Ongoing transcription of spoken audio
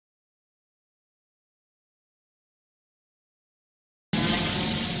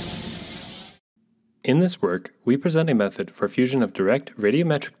In this work, we present a method for fusion of direct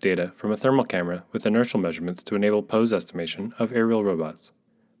radiometric data from a thermal camera with inertial measurements to enable pose estimation of aerial robots.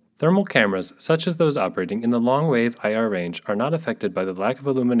 Thermal cameras, such as those operating in the long-wave IR range, are not affected by the lack of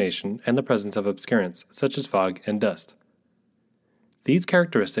illumination and the presence of obscurants, such as fog and dust. These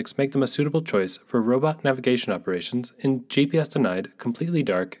characteristics make them a suitable choice for robot navigation operations in GPS-denied, completely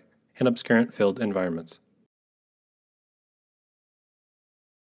dark, and obscurant-filled environments.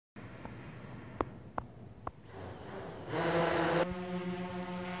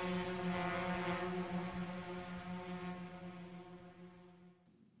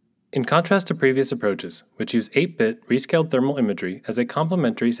 In contrast to previous approaches, which use 8-bit rescaled thermal imagery as a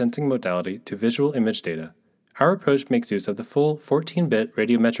complementary sensing modality to visual image data, our approach makes use of the full 14-bit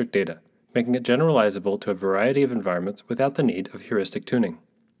radiometric data, making it generalizable to a variety of environments without the need of heuristic tuning.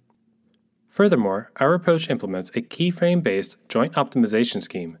 Furthermore, our approach implements a keyframe-based joint optimization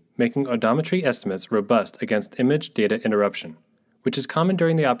scheme, making odometry estimates robust against image data interruption, which is common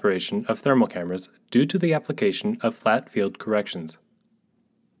during the operation of thermal cameras due to the application of flat field corrections.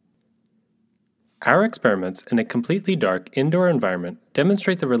 Our experiments in a completely dark indoor environment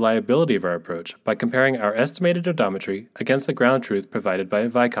demonstrate the reliability of our approach by comparing our estimated odometry against the ground truth provided by a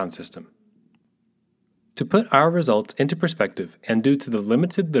Vicon system. To put our results into perspective, and due to the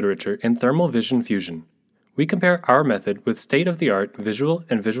limited literature in thermal vision fusion, we compare our method with state-of-the-art visual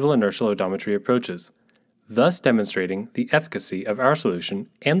and visual inertial odometry approaches, thus demonstrating the efficacy of our solution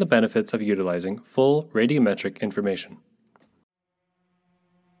and the benefits of utilizing full radiometric information.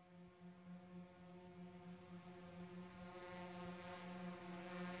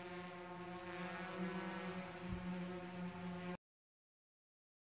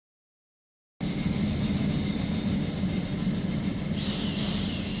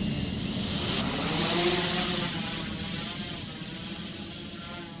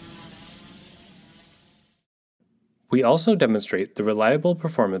 We also demonstrate the reliable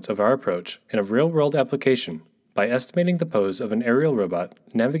performance of our approach in a real-world application by estimating the pose of an aerial robot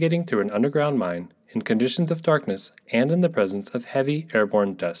navigating through an underground mine in conditions of darkness and in the presence of heavy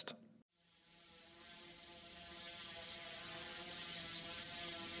airborne dust.